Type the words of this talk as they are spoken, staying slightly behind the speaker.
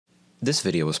This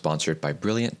video was sponsored by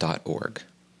Brilliant.org.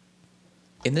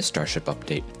 In this Starship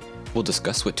update, we'll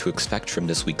discuss what to expect from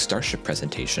this week's Starship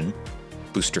presentation.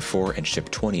 Booster 4 and Ship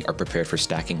 20 are prepared for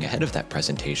stacking ahead of that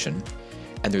presentation,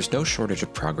 and there's no shortage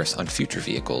of progress on future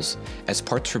vehicles as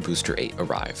parts for Booster 8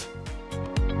 arrive.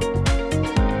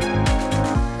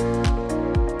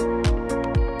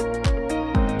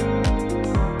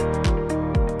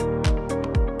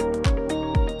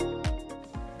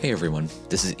 Hey everyone,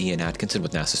 this is Ian Atkinson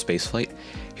with NASA Spaceflight,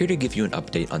 here to give you an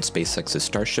update on SpaceX's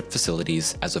Starship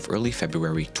facilities as of early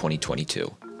February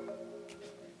 2022.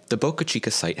 The Boca Chica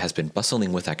site has been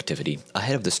bustling with activity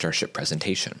ahead of the Starship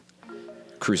presentation.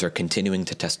 Crews are continuing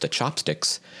to test the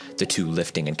chopsticks, the two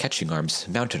lifting and catching arms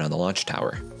mounted on the launch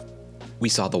tower. We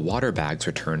saw the water bags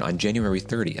return on January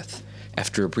 30th,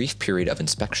 after a brief period of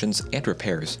inspections and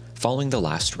repairs following the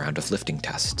last round of lifting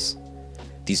tests.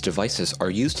 These devices are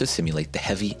used to simulate the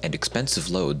heavy and expensive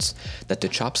loads that the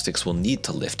chopsticks will need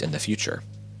to lift in the future.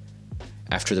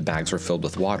 After the bags were filled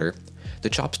with water, the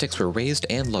chopsticks were raised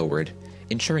and lowered,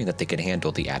 ensuring that they could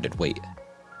handle the added weight.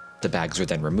 The bags were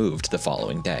then removed the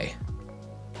following day.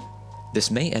 This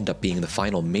may end up being the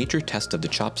final major test of the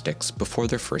chopsticks before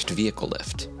their first vehicle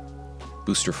lift.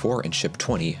 Booster 4 and Ship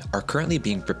 20 are currently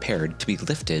being prepared to be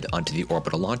lifted onto the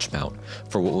orbital launch mount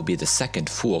for what will be the second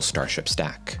full Starship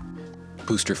stack.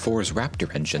 Booster 4's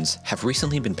Raptor engines have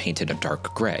recently been painted a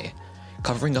dark gray,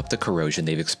 covering up the corrosion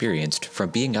they've experienced from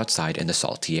being outside in the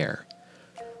salty air.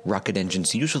 Rocket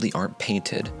engines usually aren't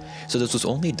painted, so this was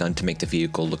only done to make the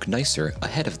vehicle look nicer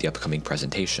ahead of the upcoming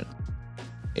presentation.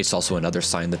 It's also another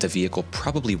sign that the vehicle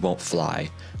probably won't fly,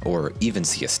 or even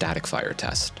see a static fire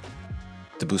test.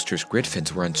 The booster's grid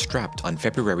fins were unstrapped on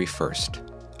February 1st,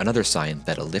 another sign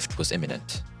that a lift was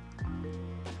imminent.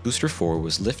 Booster 4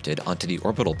 was lifted onto the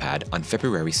orbital pad on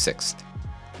February 6th.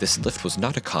 This lift was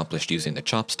not accomplished using the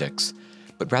chopsticks,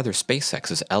 but rather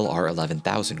SpaceX's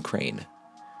LR-11000 crane.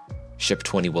 Ship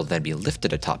 20 will then be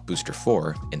lifted atop Booster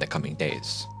 4 in the coming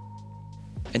days.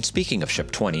 And speaking of Ship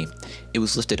 20, it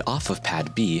was lifted off of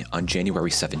Pad B on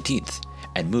January 17th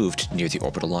and moved near the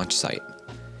orbital launch site.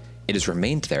 It has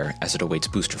remained there as it awaits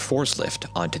Booster 4's lift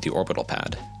onto the orbital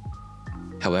pad.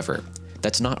 However,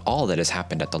 that's not all that has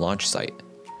happened at the launch site.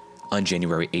 On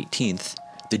January 18th,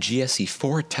 the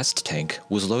GSE-4 test tank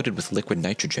was loaded with liquid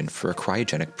nitrogen for a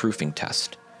cryogenic proofing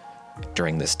test.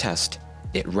 During this test,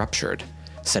 it ruptured,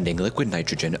 sending liquid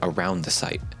nitrogen around the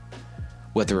site.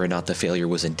 Whether or not the failure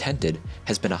was intended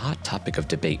has been a hot topic of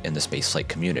debate in the spaceflight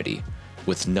community,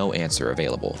 with no answer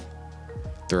available.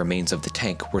 The remains of the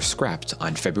tank were scrapped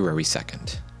on February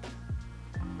 2nd.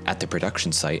 At the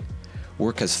production site,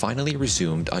 work has finally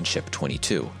resumed on Ship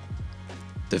 22.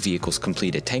 The vehicle's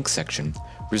completed tank section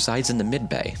resides in the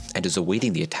mid-bay and is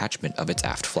awaiting the attachment of its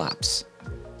aft flaps.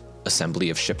 Assembly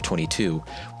of Ship 22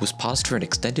 was paused for an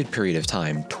extended period of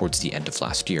time towards the end of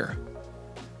last year.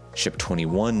 Ship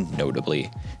 21, notably,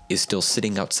 is still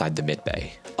sitting outside the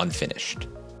mid-bay, unfinished.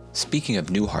 Speaking of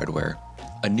new hardware,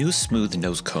 a new smooth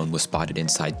nose cone was spotted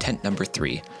inside tent number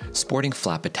 3, sporting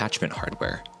flap attachment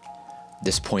hardware.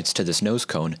 This points to this nose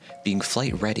cone being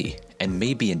flight-ready and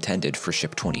may be intended for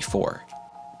Ship 24.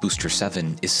 Booster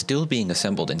 7 is still being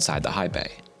assembled inside the high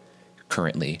bay.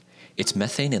 Currently, its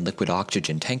methane and liquid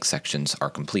oxygen tank sections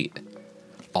are complete.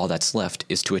 All that's left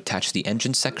is to attach the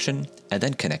engine section and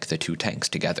then connect the two tanks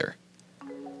together.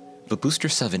 But Booster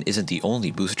 7 isn't the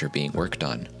only booster being worked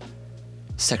on.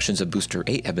 Sections of Booster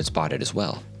 8 have been spotted as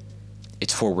well.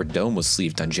 Its forward dome was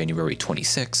sleeved on January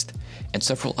 26th, and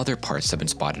several other parts have been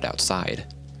spotted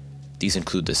outside. These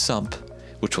include the sump,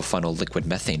 which will funnel liquid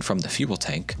methane from the fuel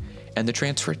tank, and the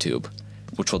transfer tube,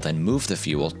 which will then move the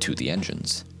fuel to the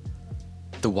engines.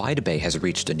 The wide bay has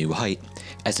reached a new height,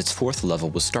 as its 4th level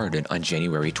was started on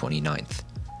January 29th.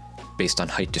 Based on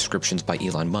height descriptions by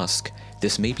Elon Musk,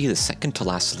 this may be the second to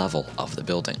last level of the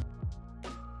building.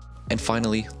 And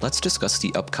finally, let's discuss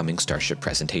the upcoming Starship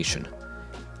presentation.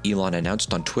 Elon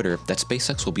announced on Twitter that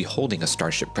SpaceX will be holding a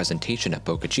Starship presentation at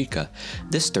Boca Chica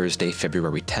this Thursday,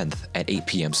 February 10th at 8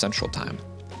 p.m. Central Time.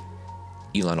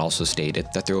 Elon also stated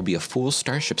that there will be a full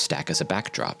Starship stack as a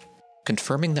backdrop,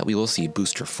 confirming that we will see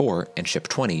Booster 4 and Ship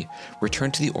 20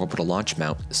 return to the orbital launch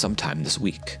mount sometime this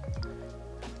week.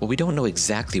 While we don't know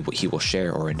exactly what he will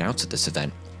share or announce at this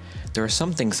event, there are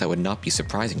some things that would not be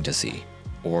surprising to see,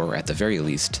 or at the very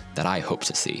least, that I hope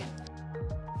to see.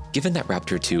 Given that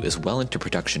Raptor 2 is well into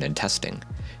production and testing,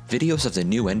 videos of the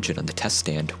new engine on the test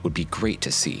stand would be great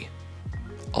to see.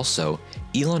 Also,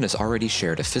 Elon has already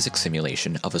shared a physics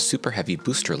simulation of a super heavy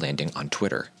booster landing on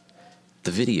Twitter.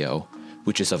 The video,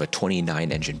 which is of a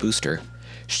 29-engine booster,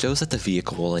 shows that the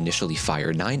vehicle will initially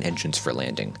fire 9 engines for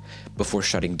landing, before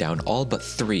shutting down all but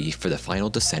 3 for the final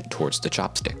descent towards the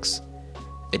chopsticks.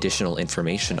 Additional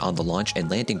information on the launch and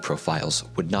landing profiles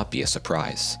would not be a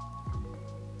surprise.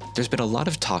 There's been a lot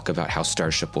of talk about how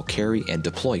Starship will carry and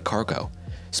deploy cargo,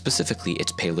 specifically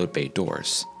its payload bay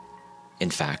doors. In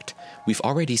fact, we've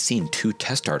already seen 2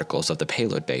 test articles of the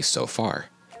payload bay so far.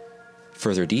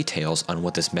 Further details on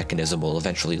what this mechanism will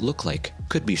eventually look like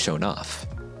could be shown off.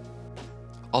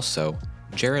 Also,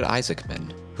 Jared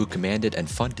Isaacman, who commanded and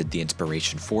funded the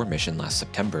Inspiration 4 mission last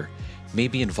September, may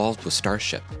be involved with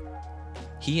Starship.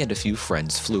 He and a few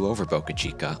friends flew over Boca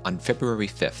Chica on February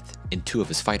 5th in 2 of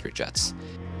his fighter jets.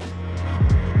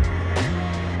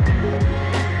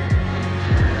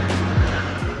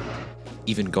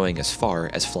 Even going as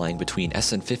far as flying between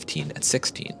SN15 and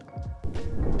 16.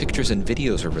 Pictures and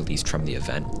videos were released from the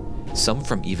event, some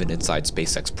from even inside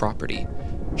SpaceX property,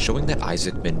 showing that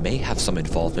Isaacman may have some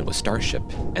involvement with Starship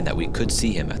and that we could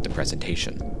see him at the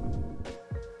presentation.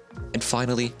 And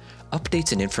finally,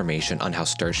 updates and information on how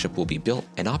Starship will be built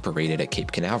and operated at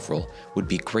Cape Canaveral would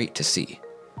be great to see.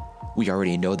 We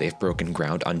already know they've broken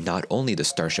ground on not only the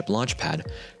Starship launch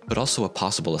pad, but also a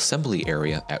possible assembly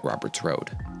area at Roberts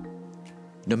Road.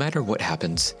 No matter what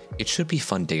happens, it should be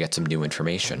fun to get some new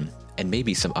information, and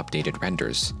maybe some updated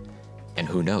renders. And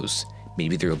who knows,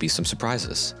 maybe there will be some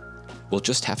surprises. We'll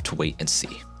just have to wait and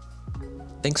see.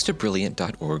 Thanks to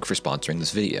Brilliant.org for sponsoring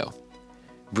this video.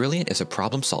 Brilliant is a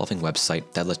problem-solving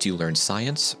website that lets you learn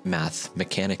science, math,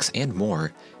 mechanics, and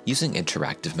more using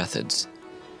interactive methods.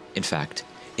 In fact,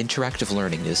 interactive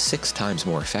learning is 6 times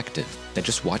more effective than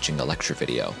just watching a lecture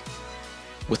video.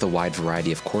 With a wide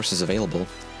variety of courses available,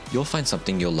 you'll find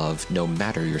something you'll love no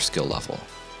matter your skill level.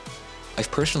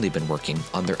 I've personally been working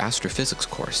on their astrophysics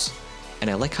course, and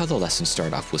I like how the lessons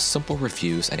start off with simple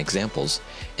reviews and examples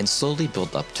and slowly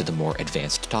build up to the more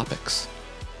advanced topics.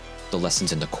 The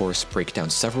lessons in the course break down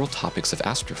several topics of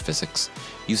astrophysics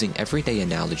using everyday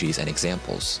analogies and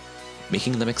examples,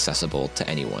 making them accessible to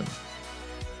anyone.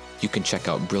 You can check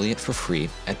out Brilliant for free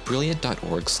at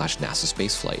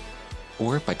brilliant.org/NASA-spaceflight,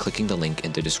 or by clicking the link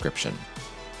in the description.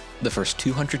 The first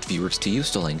 200 viewers to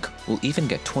use the link will even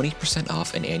get 20%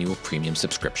 off an annual premium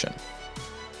subscription.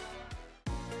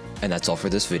 And that's all for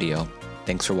this video.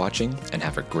 Thanks for watching, and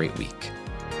have a great week.